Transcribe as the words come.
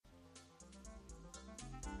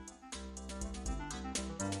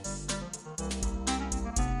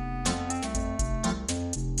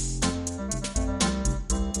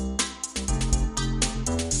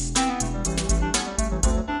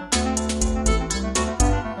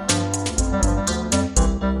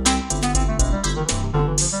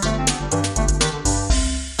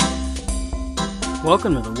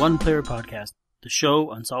Welcome to the One Player Podcast, the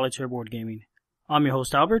show on solitaire board gaming. I'm your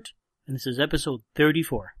host Albert, and this is episode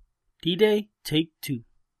 34, D-Day Take 2.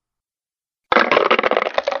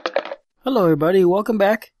 Hello everybody, welcome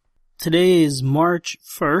back. Today is March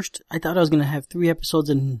 1st. I thought I was going to have 3 episodes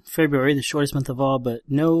in February, the shortest month of all, but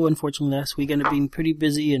no, unfortunately last week I ended up being pretty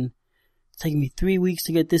busy and it's taken me 3 weeks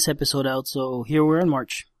to get this episode out, so here we're in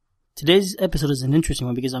March. Today's episode is an interesting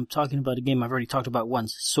one because I'm talking about a game I've already talked about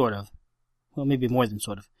once, sort of. Well, maybe more than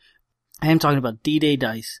sort of. I am talking about D-Day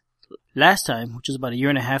Dice. Last time, which was about a year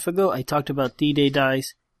and a half ago, I talked about D-Day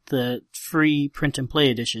Dice, the free print and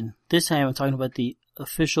play edition. This time I'm talking about the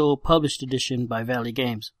official published edition by Valley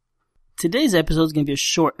Games. Today's episode is going to be a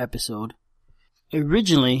short episode.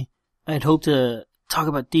 Originally, I'd hoped to talk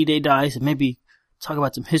about D-Day Dice and maybe talk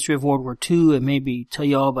about some history of World War II and maybe tell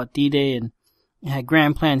you all about D-Day, and I had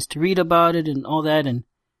grand plans to read about it and all that, and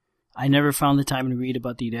I never found the time to read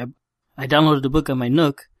about D-Day. I downloaded the book on my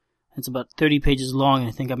Nook. It's about 30 pages long, and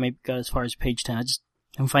I think I maybe got as far as page 10.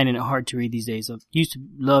 I'm finding it hard to read these days. I used to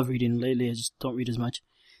love reading. Lately, I just don't read as much.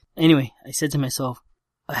 Anyway, I said to myself,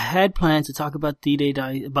 I had plans to talk about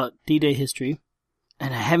D-Day history,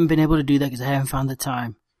 and I haven't been able to do that because I haven't found the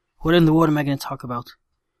time. What in the world am I going to talk about?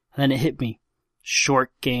 And then it hit me.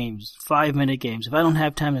 Short games. 5-minute games. If I don't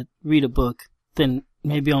have time to read a book, then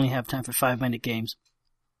maybe I only have time for 5-minute games.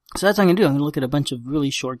 So that's what I'm going to do. I'm going to look at a bunch of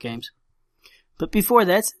really short games. But before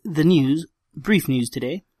that, the news, brief news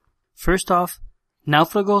today. First off,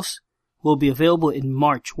 Náufragos will be available in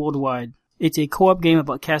March worldwide. It's a co-op game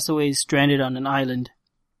about castaways stranded on an island.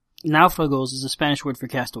 Náufragos is a Spanish word for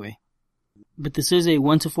castaway. But this is a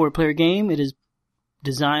 1-to-4 player game. It is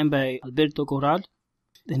designed by Alberto Corral,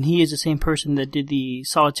 and he is the same person that did the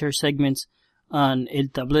solitaire segments on El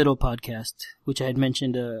Tablero podcast, which I had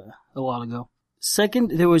mentioned a while ago.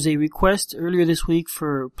 Second, there was a request earlier this week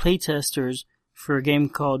for playtesters for a game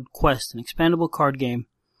called Quest, an expandable card game.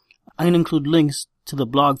 I'm going to include links to the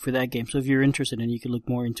blog for that game, so if you're interested in it, you can look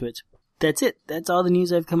more into it. That's it. That's all the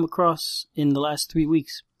news I've come across in the last 3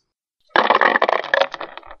 weeks.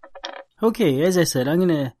 Okay, as I said, I'm going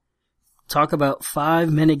to talk about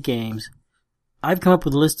 5-minute games. I've come up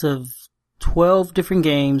with a list of 12 different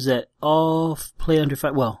games that all play under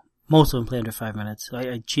 5, well, most of them play under 5 minutes.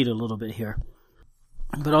 I cheat a little bit here.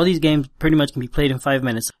 But all these games pretty much can be played in 5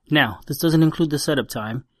 minutes. Now, this doesn't include the setup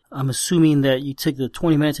time. I'm assuming that you took the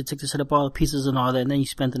 20 minutes it took to set up all the pieces and all that, and then you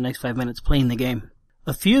spent the next 5 minutes playing the game.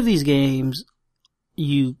 A few of these games,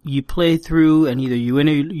 you play through, and either you win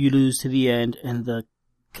or you lose to the end, and the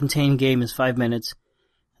contained game is 5 minutes.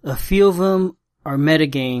 A few of them are meta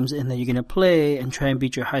games, and that you're going to play and try and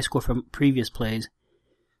beat your high score from previous plays.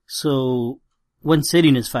 So, one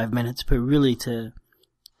sitting is 5 minutes, but really to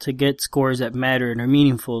get scores that matter and are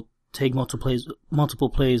meaningful, take multiple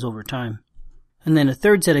plays over time. And then a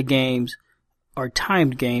third set of games are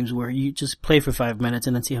timed games where you just play for 5 minutes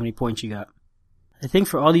and then see how many points you got. I think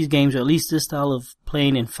for all these games, or at least this style of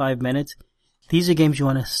playing in 5 minutes, these are games you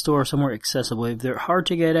want to store somewhere accessible. If they're hard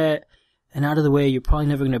to get at and out of the way, you're probably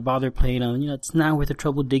never going to bother playing them. It's not worth the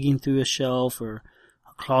trouble digging through a shelf or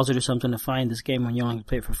a closet or something to find this game when you only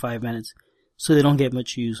play it for 5 minutes. So they don't get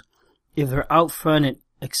much use. If they're out front and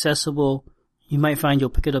accessible, you might find you'll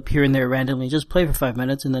pick it up here and there randomly, just play for 5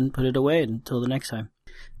 minutes and then put it away until the next time.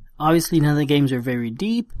 Obviously, none of the games are very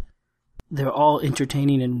deep. They're all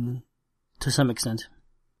entertaining and to some extent.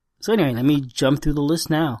 So anyway, let me jump through the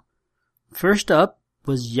list now. First up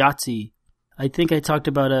was Yahtzee. I think I talked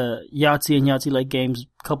about Yahtzee and Yahtzee-like games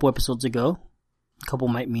a couple episodes ago. A couple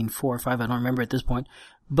might mean 4 or 5, I don't remember at this point.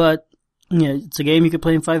 But it's a game you can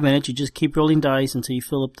play in 5 minutes. You just keep rolling dice until you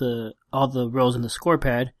fill up all the rows in the score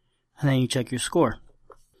pad, and then you check your score.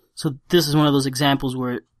 So this is one of those examples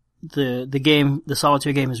where the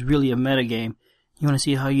solitaire game is really a meta game. You want to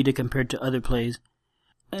see how you did compared to other plays.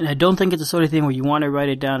 And I don't think it's the sort of thing where you want to write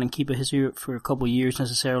it down and keep a history for a couple of years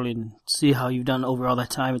necessarily and see how you've done over all that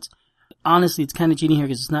time. Honestly, it's kind of cheating here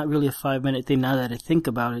because it's not really a 5-minute thing now that I think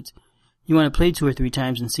about it. You want to play 2 or 3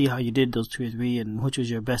 times and see how you did those 2 or 3 and which was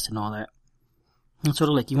your best and all that. It's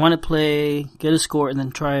sort of like you want to play, get a score, and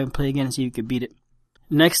then try and play again and see if you can beat it.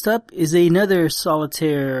 Next up is another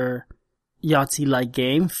solitaire Yahtzee-like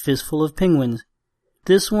game, Fistful of Penguins.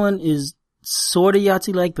 This one is sort of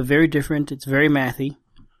Yahtzee-like, but very different. It's very mathy.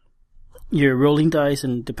 You're rolling dice,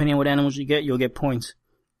 and depending on what animals you get, you'll get points.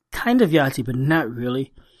 Kind of Yahtzee, but not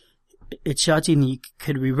really. It's Yahtzee, and you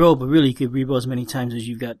could reroll, but really you could reroll as many times as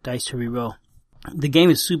you've got dice to reroll. The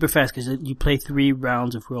game is super fast because you play 3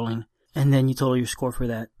 rounds of rolling, and then you total your score for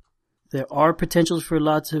that. There are potentials for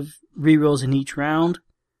lots of rerolls in each round,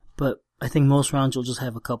 but I think most rounds you'll just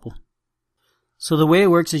have a couple. So the way it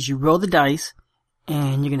works is you roll the dice,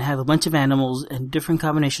 and you're going to have a bunch of animals, and different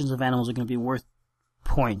combinations of animals are going to be worth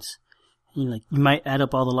points. You might add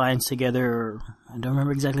up all the lions together, or I don't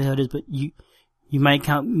remember exactly how it is, but you might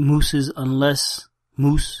count mooses unless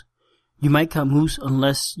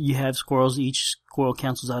you have squirrels. Each squirrel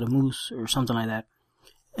cancels out a moose or something like that.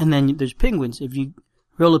 And then there's penguins. If you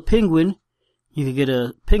roll a penguin, you could get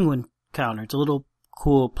a penguin counter. It's a little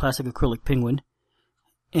cool plastic acrylic penguin.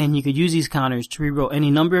 And you could use these counters to reroll any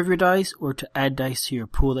number of your dice or to add dice to your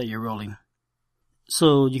pool that you're rolling.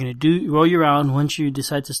 So you're going to roll your round. Once you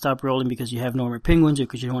decide to stop rolling because you have no more penguins or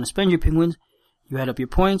because you don't want to spend your penguins, you add up your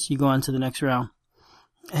points, you go on to the next round.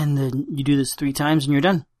 And then you do this 3 times and you're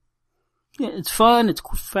done. Yeah, it's fun, it's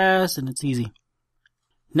fast, and it's easy.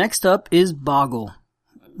 Next up is Boggle.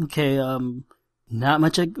 Okay, not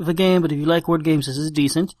much of a game, but if you like word games, this is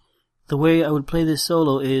decent. The way I would play this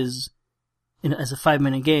solo is as a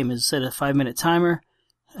 5-minute game, is set a 5-minute timer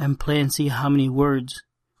and play and see how many words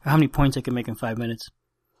or how many points I can make in 5 minutes.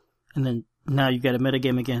 And then now you've got a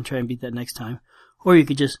metagame again, try and beat that next time. Or you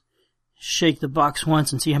could just shake the box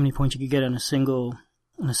once and see how many points you could get on a single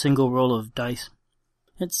roll of dice.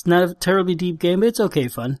 It's not a terribly deep game, but it's okay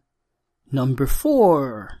fun. Number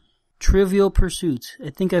 4, Trivial Pursuit.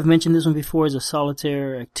 I think I've mentioned this one before as a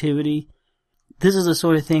solitaire activity. This is the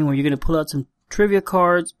sort of thing where you're going to pull out some trivia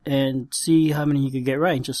cards and see how many you could get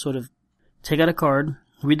right. Just sort of take out a card,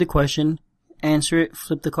 read the question, answer it,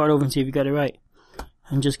 flip the card over and see if you got it right.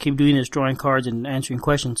 And just keep doing this, drawing cards and answering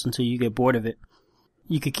questions until you get bored of it.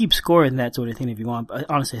 You could keep scoring that sort of thing if you want, but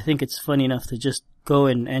honestly, I think it's funny enough to just go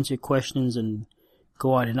and answer questions and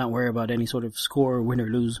go on and not worry about any sort of score, win or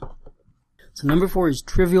lose. So number 4 is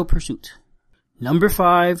Trivial Pursuit. Number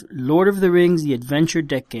 5, Lord of the Rings, the Adventure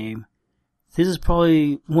Deck Game. This is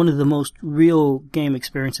probably one of the most real game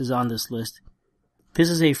experiences on this list. This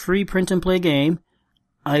is a free print and play game.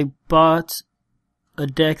 I bought a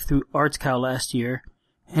deck through ArtsCow last year,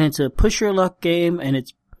 and it's a push your luck game, and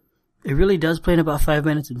it really does play in about 5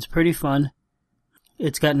 minutes. It's pretty fun.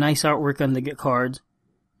 It's got nice artwork on the cards,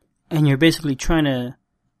 and you're basically trying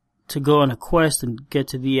to go on a quest and get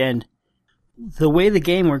to the end. The way the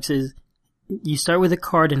game works is you start with a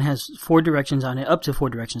card and has 4 directions on it, up to 4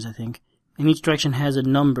 directions, I think. And each direction has a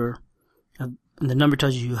number, and the number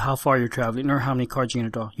tells you how far you're traveling or how many cards you're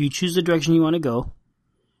going to draw. You choose the direction you want to go,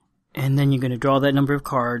 and then you're going to draw that number of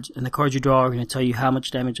cards, and the cards you draw are going to tell you how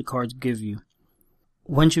much damage the cards give you.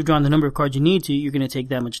 Once you've drawn the number of cards you need to, you're going to take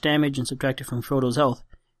that much damage and subtract it from Frodo's health.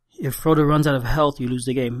 If Frodo runs out of health, you lose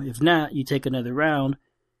the game. If not, you take another round.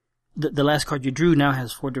 The last card you drew now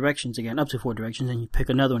has 4 directions again, up to 4 directions, and you pick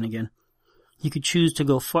another one again. You could choose to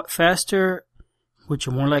go faster, which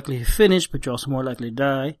you're more likely to finish, but you're also more likely to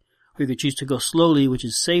die. Or you could choose to go slowly, which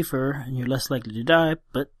is safer, and you're less likely to die,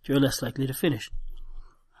 but you're less likely to finish.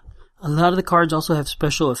 A lot of the cards also have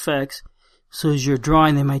special effects, so as you're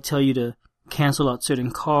drawing, they might tell you to cancel out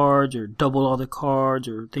certain cards, or double all the cards,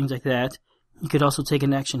 or things like that. You could also take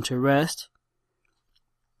an action to rest,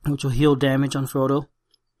 which will heal damage on Frodo.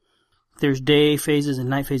 There's day phases and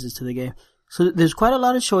night phases to the game. So there's quite a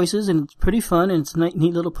lot of choices, and it's pretty fun, and it's a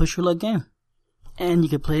neat little push-your-luck game. And you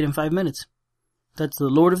can play it in 5 minutes. That's the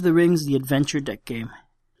Lord of the Rings, the Adventure Deck Game.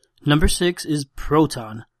 Number 6 is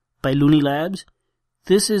Proton by Looney Labs.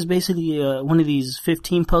 This is basically one of these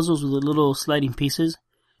 15 puzzles with little sliding pieces.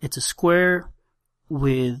 It's a square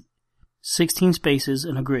with 16 spaces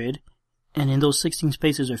and a grid, and in those 16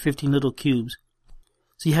 spaces are 15 little cubes.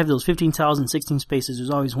 So you have those 15 tiles in 16 spaces. There's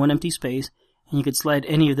always one empty space, and you could slide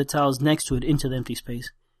any of the tiles next to it into the empty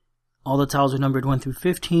space. All the tiles are numbered 1 through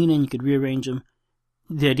 15, and you could rearrange them.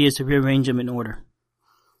 The idea is to rearrange them in order.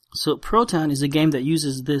 So Proton is a game that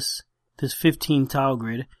uses this 15 tile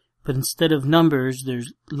grid, but instead of numbers,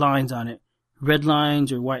 there's lines on it. Red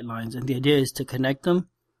lines or white lines, and the idea is to connect them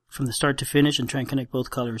from the start to finish and try and connect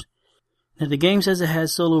both colors. Now the game says it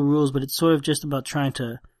has solo rules, but it's sort of just about trying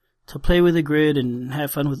to play with the grid and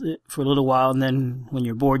have fun with it for a little while, and then when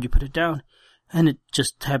you're bored, you put it down. And it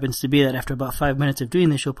just happens to be that after about 5 minutes of doing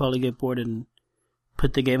this, you'll probably get bored and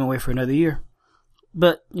put the game away for another year.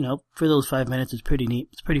 But, for those 5 minutes, it's pretty neat.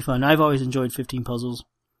 It's pretty fun. I've always enjoyed 15 puzzles.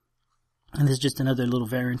 And this is just another little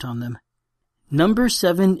variant on them. Number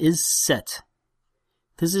 7 is Set.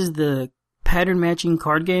 This is the pattern matching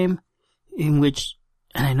card game in which,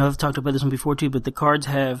 and I know I've talked about this one before too, but the cards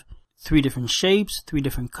have 3 different shapes, 3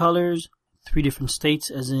 different colors, 3 different states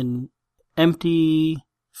as in empty,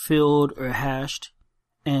 filled, or hashed,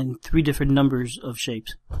 and 3 different numbers of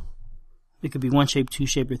shapes. It could be 1 shape, 2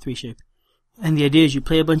 shape, or 3 shape. And the idea is you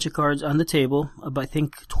play a bunch of cards on the table, I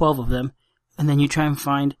think 12 of them, and then you try and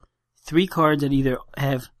find 3 cards that either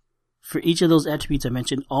have, for each of those attributes I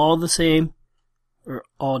mentioned, all the same are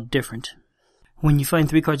all different. When you find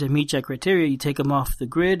 3 cards that meet that criteria, you take them off the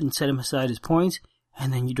grid and set them aside as points,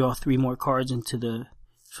 and then you draw 3 more cards into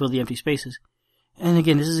fill the empty spaces. And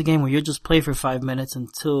again, this is a game where you'll just play for 5 minutes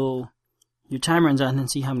until your time runs out and then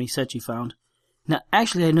see how many sets you found. Now,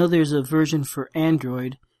 actually, I know there's a version for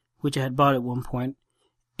Android, which I had bought at one point,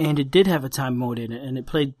 and it did have a time mode in it, and it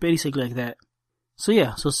played basically like that. So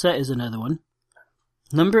yeah, so set is another one.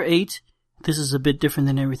 Number 8, this is a bit different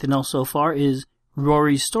than everything else so far, is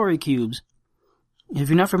Rory's Story Cubes. If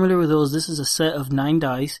you're not familiar with those, this is a set of 9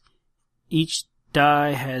 dice. Each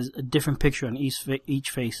die has a different picture on each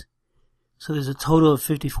face. So there's a total of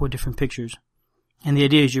 54 different pictures. And the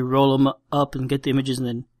idea is you roll them up and get the images, and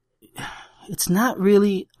then it's not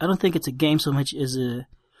really, I don't think it's a game so much as an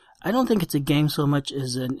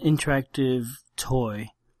interactive toy,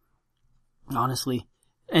 honestly.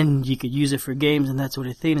 And you could use it for games and that sort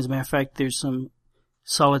of thing. As a matter of fact, there's some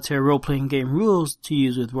solitaire role-playing game rules to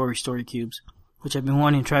use with Rory Story Cubes, which I've been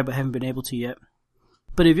wanting to try but haven't been able to yet.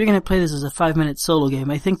 But if you're going to play this as a 5-minute solo game,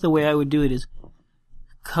 I think the way I would do it is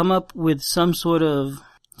come up with some sort of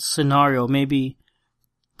scenario. Maybe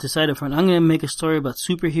decide upfront, I'm going to make a story about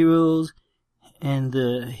superheroes, and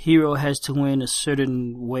the hero has to win a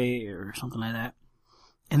certain way or something like that.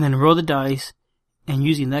 And then roll the dice, and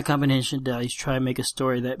using that combination of dice, try and make a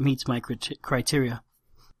story that meets my criteria.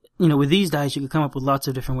 You know, with these dice, you can come up with lots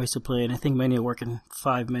of different ways to play, and I think many will work in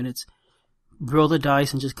 5 minutes. Roll the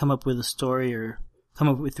dice and just come up with a story, or come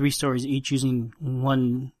up with 3 stories, each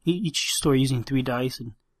story using 3 dice,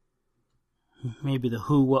 and maybe the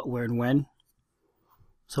who, what, where, and when.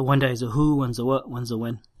 So one die is a who, one's a what, one's a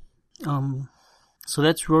when. So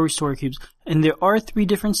that's Rory Story Cubes. And there are 3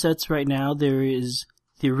 different sets right now. There is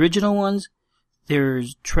the original ones,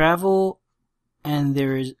 there's travel, and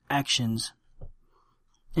there is actions.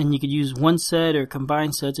 And you could use one set or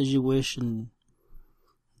combine sets as you wish, and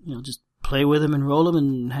just play with them and roll them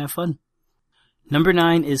and have fun. Number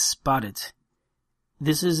 9 is Spot It.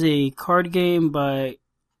 This is a card game by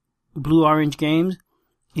Blue Orange Games,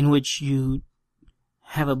 in which you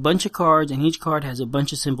have a bunch of cards, and each card has a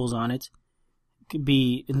bunch of symbols on it. It could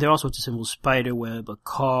be, and there are all sorts of symbols: spider web, a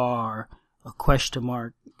car, a question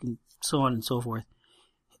mark, and so on and so forth.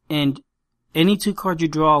 And any 2 cards you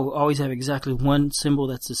draw will always have exactly one symbol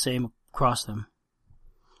that's the same across them.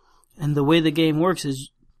 And the way the game works is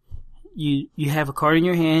you have a card in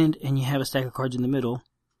your hand, and you have a stack of cards in the middle,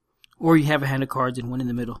 or you have a hand of cards and one in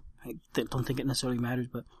the middle. I don't think it necessarily matters,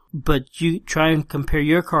 but you try and compare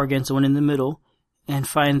your card against the one in the middle and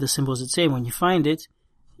find the symbols that same. When you find it,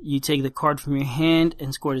 you take the card from your hand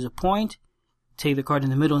and score it as a point, take the card in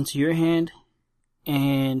the middle into your hand,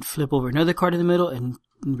 and flip over another card in the middle, and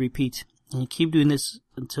repeat. And you keep doing this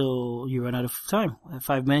until you run out of time. At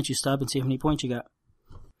 5 minutes, you stop and see how many points you got.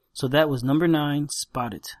 So that was number 9,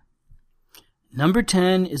 Spot It. Number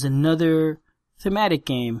 10 is another thematic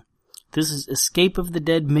game. This is Escape of the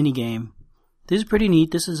Dead minigame. This is pretty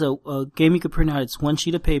neat. This is a game you can print out. It's 1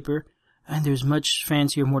 sheet of paper, and there's much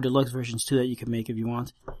fancier, more deluxe versions too that you can make if you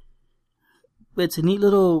want. But it's a neat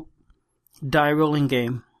little die rolling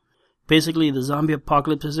game. Basically, the zombie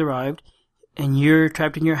apocalypse has arrived, and you're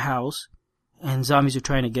trapped in your house, and zombies are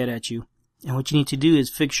trying to get at you. And what you need to do is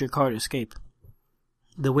fix your car to escape.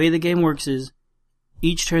 The way the game works is,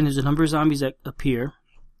 each turn there's a number of zombies that appear,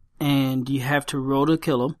 and you have to roll to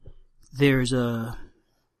kill them. There's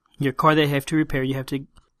your car that you have to repair. You have to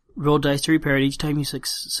roll dice to repair it. Each time you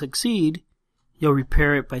succeed, you'll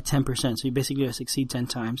repair it by 10%. So you basically have to succeed 10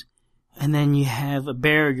 times. And then you have a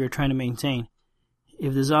barrier you're trying to maintain.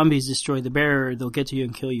 If the zombies destroy the barrier, they'll get to you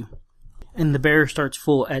and kill you. And the barrier starts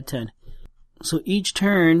full at 10. So each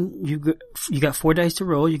turn, you got 4 dice to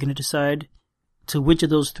roll. You're going to decide to which of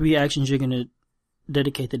those 3 actions you're going to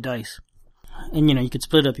dedicate the dice. And you could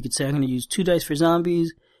split it up. You could say, I'm going to use 2 dice for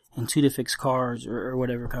zombies and 2 to fix cars, or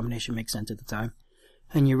whatever combination makes sense at the time.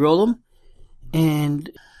 And you roll them, and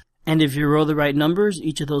if you roll the right numbers,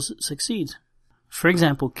 each of those succeeds. For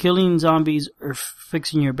example, killing zombies or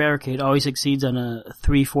fixing your barricade always succeeds on a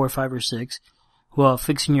 3, 4, 5, or 6, while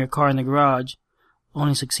fixing your car in the garage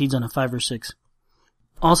only succeeds on a 5 or 6.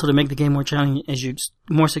 Also, to make the game more challenging, as you're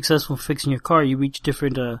more successful fixing your car, you reach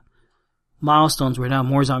different milestones where now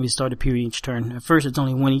more zombies start appearing each turn. At first, it's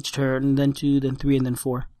only 1 each turn, then 2, then 3, and then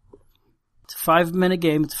 4. It's a 5-minute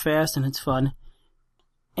game. It's fast and it's fun.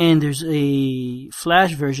 And there's a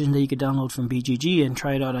Flash version that you could download from BGG and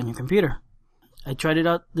try it out on your computer. I tried it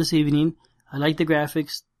out this evening. I like the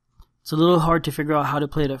graphics. It's a little hard to figure out how to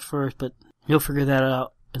play it at first, but you'll figure that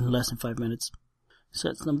out in less than 5 minutes. So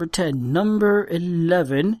that's number 10. Number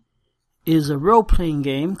 11 is a role-playing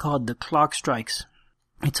game called The Clock Strikes.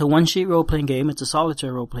 It's a one-sheet role-playing game. It's a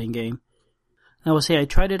solitaire role-playing game. I will say I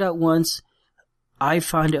tried it out once. I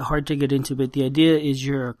find it hard to get into, but the idea is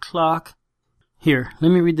you're a clock. Here, let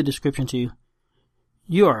me read the description to you.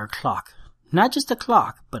 You are a clock. Not just a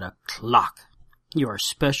clock, but a clock. You are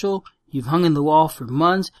special. You've hung in the wall for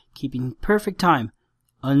months, keeping perfect time.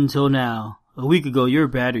 Until now. A week ago, your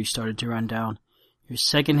battery started to run down. Your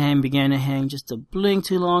second hand began to hang just a blink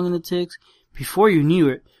too long in the ticks. Before you knew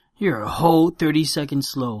it, you're a whole 30 seconds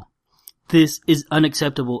slow. This is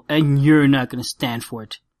unacceptable, and you're not going to stand for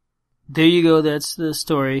it. There you go, that's the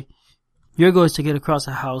story. Your goal is to get across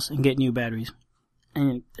the house and get new batteries.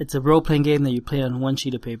 And it's a role-playing game that you play on one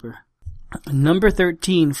sheet of paper. Number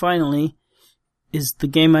 13, finally, is the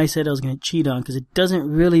game I said I was going to cheat on, because it doesn't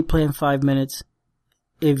really play in 5 minutes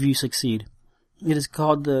if you succeed. It is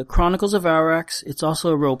called the Chronicles of Arax. It's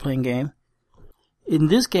also a role-playing game. In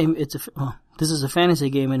this game, this is a fantasy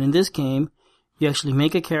game, and in this game, you actually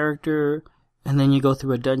make a character, and then you go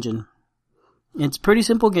through a dungeon. It's a pretty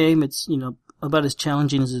simple game. It's, about as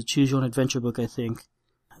challenging as a choose-your-own-adventure book, I think.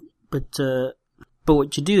 But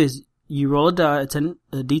what you do is, you roll a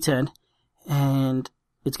D10, and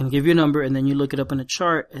it's going to give you a number, and then you look it up on a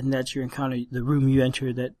chart, and that's your encounter, the room you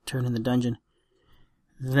enter that turn in the dungeon.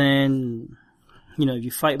 Then, if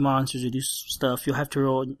you fight monsters or do stuff, you'll have to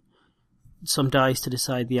roll some dice to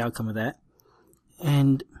decide the outcome of that.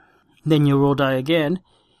 And then you'll roll die again,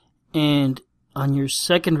 and on your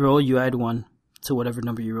second roll, you add 1 to whatever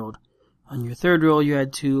number you rolled. On your third roll, you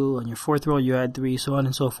add 2. On your fourth roll, you add 3, so on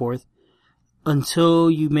and so forth,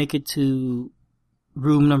 until you make it to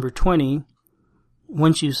room number 20.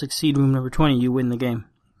 Once you succeed room number 20, you win the game.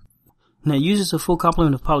 Now, it uses a full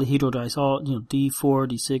complement of polyhedral dice, all, D4,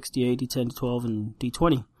 D6, D8, D10, D12, and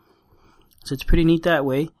D20. So it's pretty neat that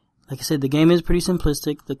way. Like I said, the game is pretty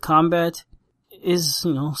simplistic. The combat is,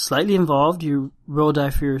 slightly involved. You roll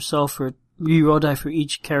die for yourself, you roll die for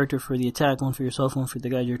each character for the attack, one for yourself, one for the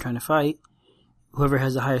guy you're trying to fight. Whoever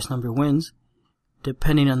has the highest number wins.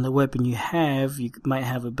 Depending on the weapon you have, you might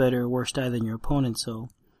have a better or worse die than your opponent, so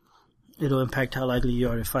it'll impact how likely you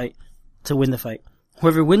are to win the fight.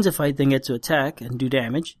 Whoever wins a fight then gets to attack and do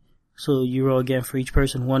damage. So you roll again for each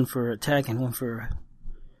person, 1 for attack and 1 for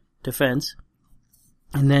defense.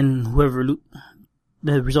 And then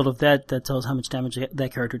the result of that tells how much damage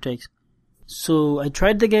that character takes. So I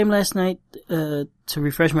tried the game last night to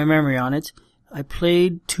refresh my memory on it. I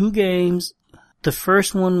played 2 games. The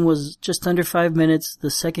first one was just under 5 minutes. The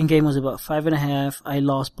second game was about 5.5. I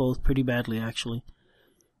lost both pretty badly, actually.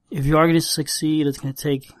 If you are going to succeed, it's going to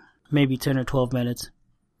take maybe 10 or 12 minutes.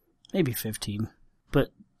 Maybe 15. But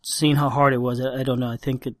seeing how hard it was, I don't know. I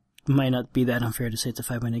think it might not be that unfair to say it's a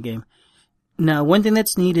 5-minute game. Now, one thing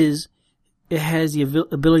that's neat is it has the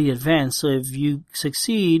ability to advance. So if you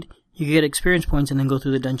succeed, you get experience points and then go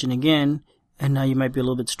through the dungeon again. And now you might be a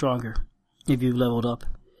little bit stronger if you've leveled up.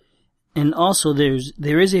 And also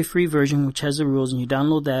there is a free version which has the rules, and you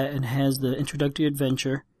download that and has the introductory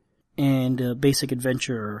adventure and basic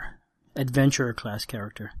adventurer class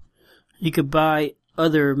character. You could buy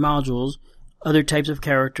other modules, other types of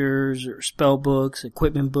characters, or spell books,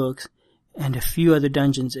 equipment books, and a few other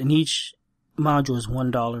dungeons, and each module is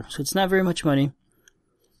 $1. So it's not very much money.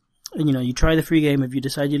 And, you try the free game. If you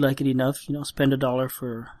decide you like it enough, spend $1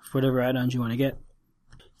 for whatever add-ons you want to get.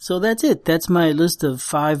 So that's it. That's my list of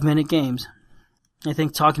 5-minute games. I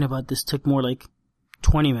think talking about this took more like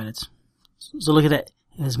 20 minutes. So look at that.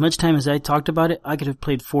 In as much time as I talked about it, I could have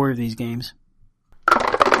played 4 of these games.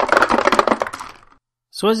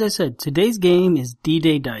 So as I said, today's game is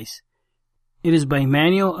D-Day Dice. It is by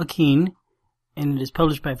Manuel Akin, and it is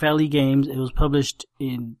published by Valley Games. It was published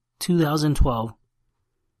in 2012.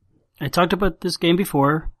 I talked about this game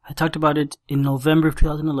before. I talked about it in November of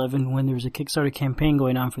 2011 when there was a Kickstarter campaign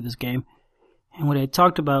going on for this game. And what I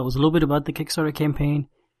talked about was a little bit about the Kickstarter campaign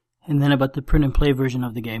and then about the print and play version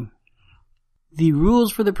of the game. The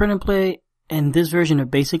rules for the print and play and this version are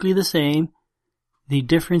basically the same. The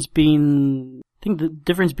difference being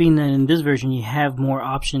that in this version you have more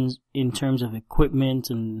options in terms of equipment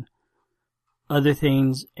and other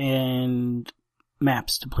things and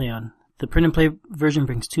maps to play on. The print and play version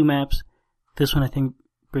brings 2 maps. This one I think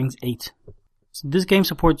brings 8. So this game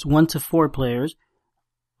supports 1 to 4 players.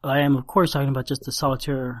 I am of course talking about just the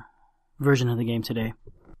solitaire version of the game today.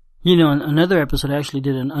 In another episode I actually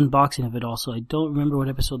did an unboxing of it also. I don't remember what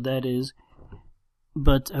episode that is,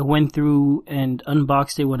 but I went through and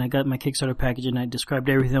unboxed it when I got my Kickstarter package, and I described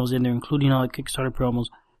everything that was in there, including all the Kickstarter promos.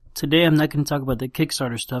 Today I'm not going to talk about the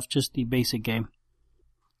Kickstarter stuff, just the basic game,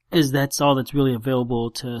 as that's all that's really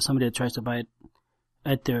available to somebody that tries to buy it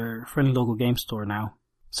at their friendly local game store now.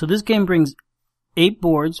 So this game brings 8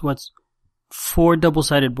 boards, 4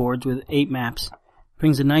 double-sided boards with 8 maps.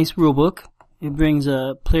 Brings a nice rulebook. It brings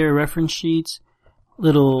player reference sheets,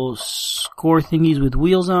 little score thingies with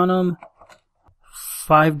wheels on them,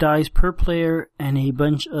 5 dice per player, and a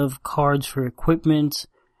bunch of cards for equipment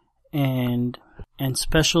and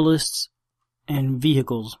specialists and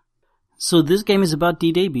vehicles. So this game is about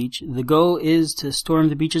D-Day Beach. The goal is to storm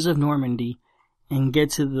the beaches of Normandy and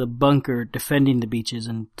get to the bunker defending the beaches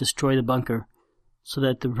and destroy the bunker so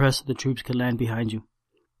that the rest of the troops can land behind you.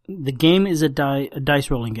 The game is a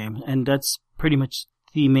dice rolling game, and that's pretty much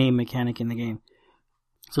the main mechanic in the game.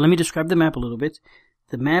 So let me describe the map a little bit.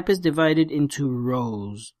 The map is divided into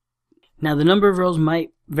rows. Now the number of rows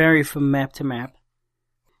might vary from map to map.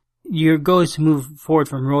 Your goal is to move forward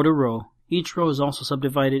from row to row. Each row is also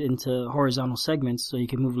subdivided into horizontal segments, so you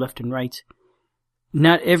can move left and right.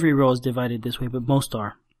 Not every row is divided this way, but most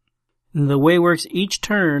are. And the way it works, each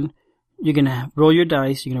turn, you're going to roll your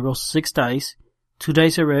dice. You're going to roll 6 dice. 2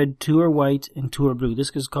 dice are red, 2 are white, and 2 are blue.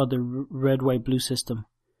 This is called the red, white, blue system.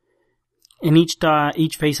 And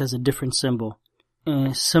each face has a different symbol.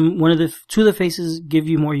 Two of the faces give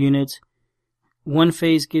you more units. One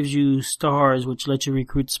face gives you stars, which lets you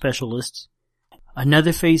recruit specialists.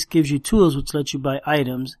 Another face gives you tools, which lets you buy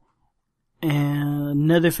items. And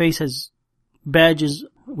another face has badges,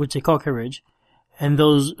 which they call courage, and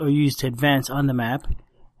those are used to advance on the map.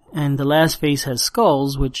 And the last face has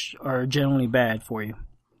skulls, which are generally bad for you.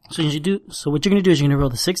 So what you're going to do is you're going to roll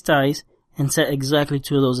the 6 dice and set exactly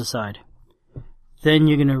 2 of those aside. Then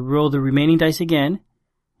you're going to roll the remaining dice again,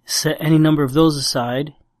 set any number of those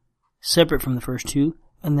aside, separate from the first 2,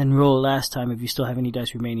 and then roll last time if you still have any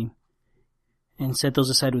dice remaining, and set those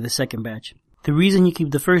aside with a second batch. The reason you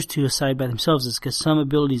keep the first 2 aside by themselves is because some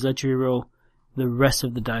abilities let you roll the rest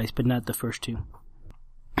of the dice, but not the first 2.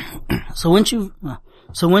 So once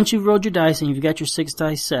you've rolled your dice and you've got your 6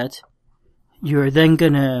 dice set, you're then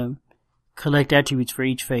gonna collect attributes for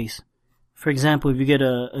each face. For example, if you get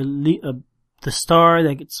the star,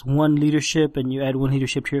 that gets 1 leadership, and you add 1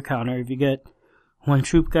 leadership to your counter. If you get 1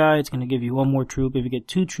 troop guy, it's gonna give you 1 more troop. If you get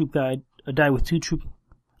 2 troop guy, a die with 2 troop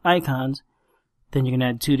icons, then you're gonna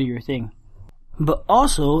add 2 to your thing. But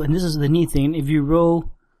also, and this is the neat thing, if you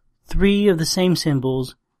roll 3 of the same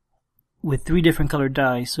symbols with 3 different colored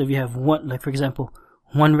dice, so if you have one, like for example,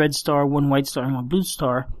 1 red star, 1 white star, and 1 blue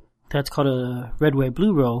star, that's called a red, white,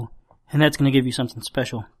 blue roll, and that's going to give you something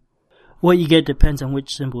special. What you get depends on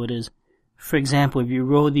which symbol it is. For example, if you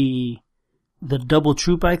roll the double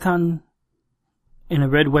troop icon in a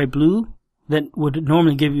red, white, blue, that would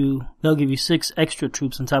normally they'll give you 6 extra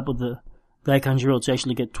troops on top of the icons you rolled, so you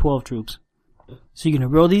actually get 12 troops. So you're going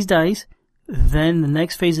to roll these dice, then the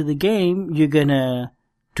next phase of the game, you're going to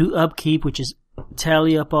do upkeep, which is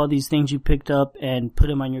tally up all these things you picked up and put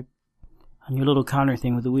them on your little counter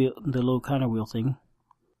thing with the little counter wheel thing.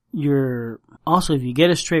 Also, if you get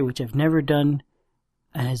a straight, which I've never done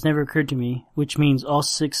and has never occurred to me, which means all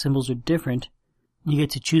 6 symbols are different, you get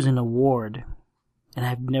to choose an award. And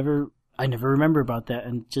I never remember about that,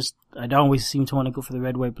 and I always seem to want to go for the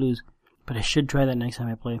red, white, blues, but I should try that next time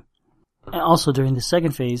I play. And also, during the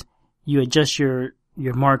second phase, you adjust your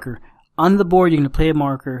marker. On the board, you're going to play a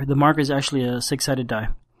marker. The marker is actually a 6-sided die.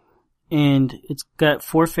 And it's got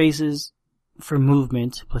 4 faces for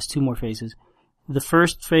movement, plus 2 more faces. The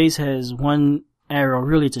first face has 1 arrow.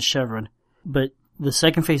 Really, it's a chevron. But the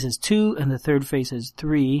second face has 2, and the third face has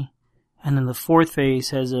 3. And then the fourth face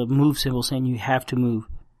has a move symbol saying you have to move.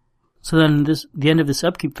 So then the end of this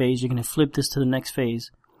upkeep phase, you're going to flip this to the next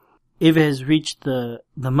phase. If it has reached the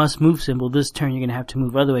must move symbol, this turn you're going to have to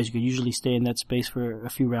move. Otherwise, you could usually stay in that space for a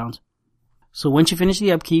few rounds. So once you finish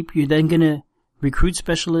the upkeep, you're then going to recruit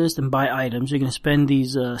specialists and buy items. You're going to spend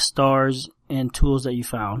these stars and tools that you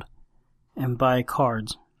found and buy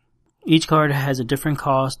cards. Each card has a different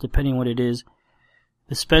cost depending on what it is.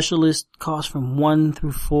 The specialist costs from 1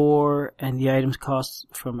 through 4, and the items cost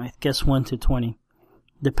from, I guess, 1 to 20,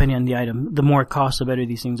 depending on the item. The more it costs, the better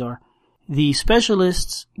these things are. The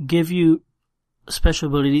specialists give you special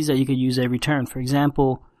abilities that you could use every turn. For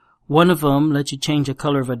example, one of them lets you change the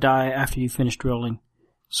color of a die after you finished rolling.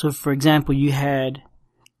 So, for example, you had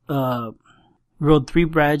rolled 3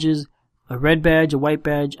 badges, a red badge, a white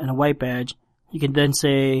badge, and a white badge. You can then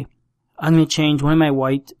say, I'm going to change one of my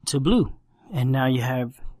white to blue. And now you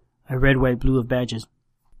have a red, white, blue of badges.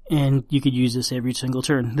 And you could use this every single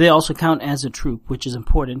turn. They also count as a troop, which is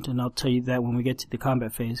important, and I'll tell you that when we get to the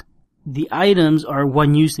combat phase. The items are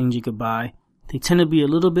one-use things you could buy. They tend to be a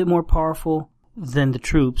little bit more powerful than the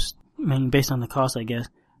troops, I mean, based on the cost, I guess.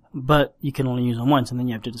 But you can only use them once, and then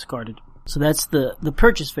you have to discard it. So that's the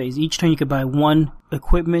purchase phase. Each turn you could buy one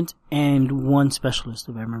equipment and one specialist,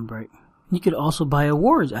 if I remember right. You could also buy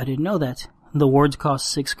awards. I didn't know that. The awards cost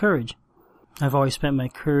 6 courage. I've always spent my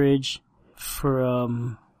courage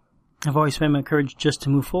just to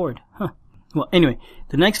move forward. Well, anyway,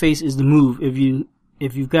 the next phase is the move. If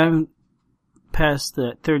you've gotten past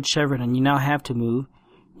the third chevron and you now have to move,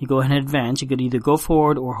 you go ahead and advance. You could either go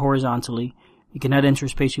forward or horizontally. You cannot enter a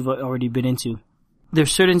space you've already been into.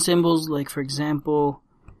 There's certain symbols, like for example,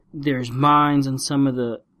 there's mines on some of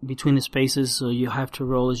the between the spaces, so you have to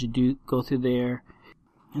roll as you go through there.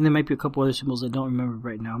 And there might be a couple other symbols I don't remember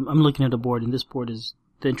right now. I'm looking at a board, and this board is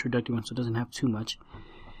the introductory one, so it doesn't have too much.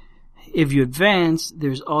 If you advance,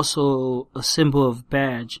 there's also a symbol of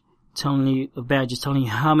badges telling you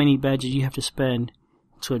how many badges you have to spend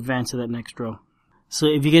to advance to that next row. So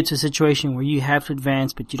if you get to a situation where you have to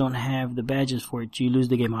advance but you don't have the badges for it, you lose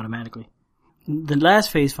the game automatically. The last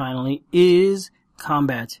phase, finally, is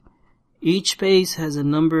combat. Each space has a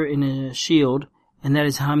number in a shield, and that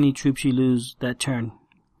is how many troops you lose that turn.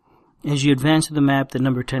 As you advance to the map, the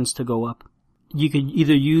number tends to go up. You could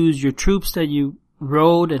either use your troops that you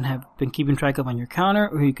rode and have been keeping track of on your counter,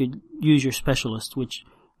 or you could use your specialist, which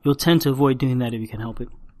you'll tend to avoid doing that if you can help it.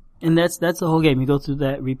 And that's the whole game. You go through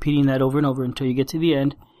that, repeating that over and over until you get to the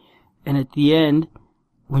end. And at the end,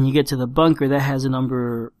 when you get to the bunker, that has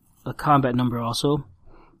a combat number also.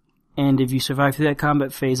 And if you survive through that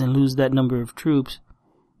combat phase and lose that number of troops,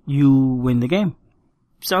 you win the game.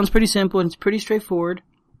 Sounds pretty simple and it's pretty straightforward.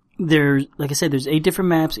 Like I said, there's 8 different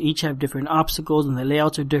maps. Each have different obstacles and the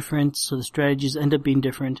layouts are different, so the strategies end up being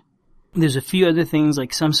different. There's a few other things,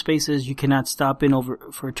 like some spaces you cannot stop in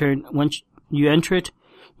for a turn. Once you enter it,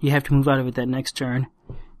 you have to move out of it that next turn.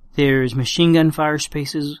 There's machine gun fire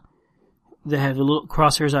spaces that have a little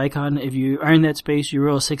crosshairs icon. If you are in that space, you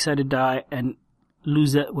roll a 6-sided die and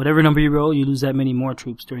lose that, whatever number you roll, you lose that many more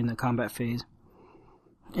troops during the combat phase.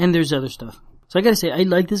 And there's other stuff. So I gotta say, I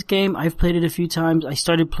like this game. I've played it a few times. I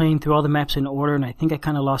started playing through all the maps in order, and I think I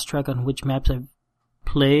kinda lost track on which maps I've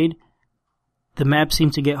played. The maps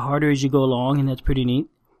seem to get harder as you go along, and that's pretty neat.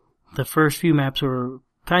 The first few maps were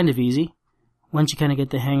kind of easy. Once you kinda get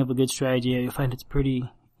the hang of a good strategy, you find it's pretty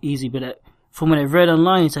easy, but from what I've read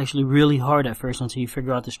online, it's actually really hard at first until you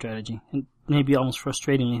figure out the strategy, and maybe almost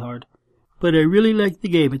frustratingly hard. But I really like the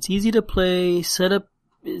game. It's easy to play. Setup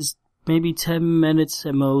is maybe 10 minutes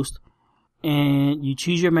at most. And you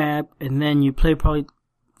choose your map, and then you play probably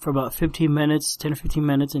for about 15 minutes, 10 or 15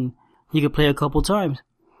 minutes, and you can play a couple times.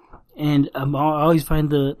 And I always find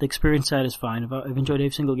the experience satisfying. I've enjoyed every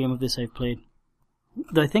single game of this I've played.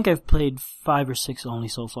 I think I've played 5 or 6 only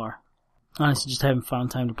so far. Honestly, just haven't found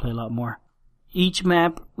time to play a lot more. Each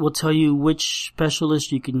map will tell you which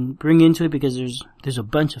specialist you can bring into it, because there's a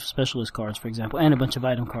bunch of specialist cards, for example, and a bunch of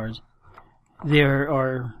item cards. There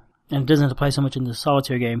are, and it doesn't apply so much in the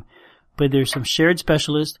solitaire game, but there's some shared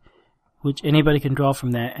specialists, which anybody can draw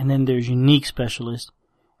from that, and then there's unique specialists,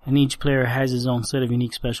 and each player has his own set of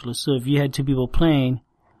unique specialists. So if you had 2 people playing,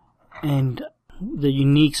 and the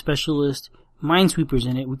unique specialist Minesweeper's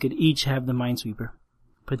in it, we could each have the Minesweeper.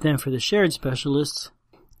 But then for the shared specialists,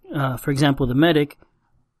 for example, the medic,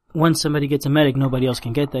 once somebody gets a medic, nobody else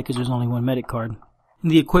can get that because there's only one medic card.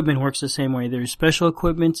 And the equipment works the same way. There's special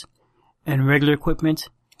equipment and regular equipment,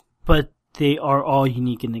 but they are all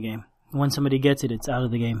unique in the game. Once somebody gets it, it's out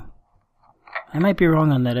of the game. I might be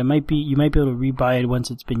wrong on that. You might be able to rebuy it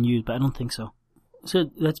once it's been used, but I don't think so.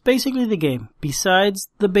 So that's basically the game. Besides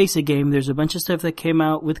the basic game, there's a bunch of stuff that came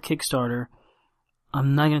out with Kickstarter.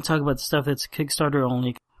 I'm not going to talk about the stuff that's Kickstarter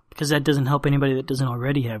only, because that doesn't help anybody that doesn't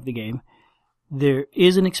already have the game. There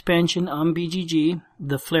is an expansion on BGG,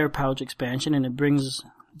 the Flare Pouch expansion, and it brings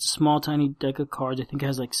a small tiny deck of cards. I think it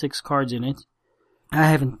has like 6 cards in it. I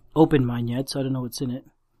haven't opened mine yet, so I don't know what's in it.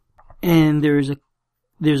 And there's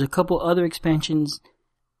a couple other expansions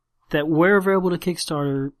that were available to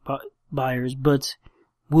Kickstarter buyers, but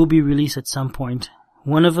will be released at some point.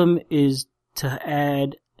 One of them is to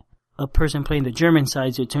add a person playing the German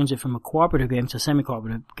side, so it turns it from a cooperative game to a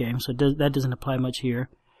semi-cooperative game, so that doesn't apply much here.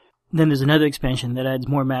 Then there's another expansion that adds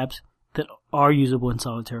more maps that are usable in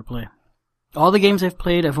solitaire play. All the games I've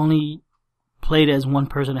played, I've only played as one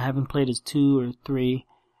person. I haven't played as 2 or 3.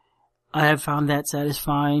 I have found that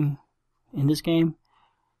satisfying in this game.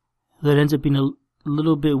 That ends up being a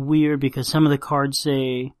little bit weird because some of the cards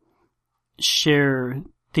say share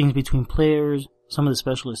things between players. Some of the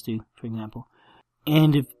specialists do, for example.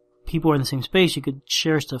 And if people are in the same space, you could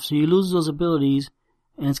share stuff. So you lose those abilities,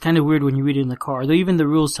 and it's kind of weird when you read it in the card. Though even the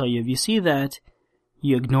rules tell you, if you see that,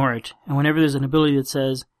 you ignore it. And whenever there's an ability that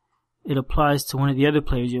says it applies to one of the other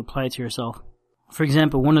players, you apply it to yourself. For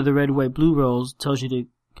example, one of the red, white, blue rolls tells you to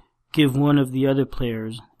give one of the other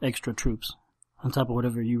players extra troops on top of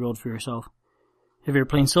whatever you rolled for yourself. If you're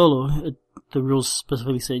playing solo, the rules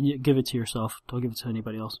specifically say give it to yourself. Don't give it to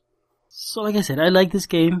anybody else. So like I said, I like this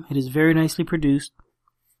game. It is very nicely produced.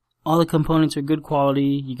 All the components are good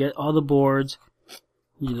quality. You get all the boards.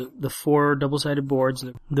 The 4 double-sided boards.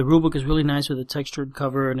 The rulebook is really nice with a textured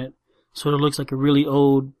cover, and it sort of looks like a really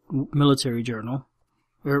old military journal.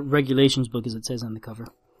 Or regulations book, as it says on the cover.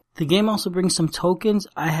 The game also brings some tokens.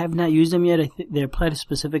 I have not used them yet. I think they apply to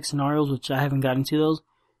specific scenarios, which I haven't gotten to those,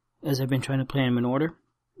 as I've been trying to play them in order.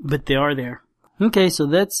 But they are there. Okay, so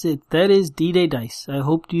that's it. That is D-Day Dice. I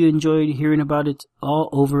hope you enjoyed hearing about it all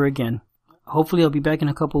over again. Hopefully I'll be back in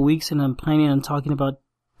a couple weeks, and I'm planning on talking about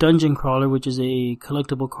Dungeon Crawler, which is a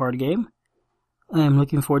collectible card game. I am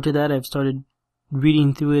looking forward to that. I've started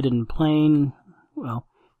reading through it and playing,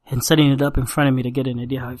 and setting it up in front of me to get an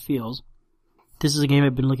idea how it feels. This is a game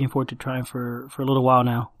I've been looking forward to trying for a little while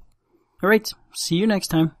now. Alright, see you next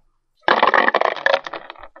time.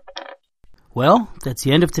 Well, that's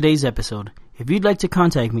the end of today's episode. If you'd like to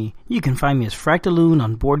contact me, you can find me as Fractaloon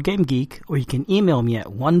on BoardGameGeek, or you can email me at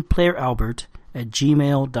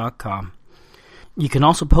oneplayeralbert@gmail.com. You can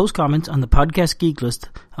also post comments on the Podcast Geek list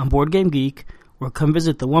on BoardGameGeek, or come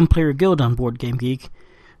visit the One Player Guild on BoardGameGeek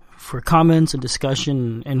for comments and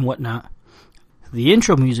discussion and whatnot. The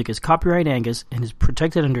intro music is copyright Angus and is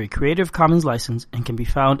protected under a Creative Commons license and can be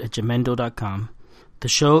found at jamendo.com. The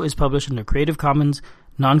show is published under Creative Commons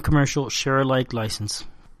non-commercial share-alike license.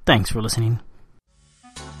 Thanks for listening.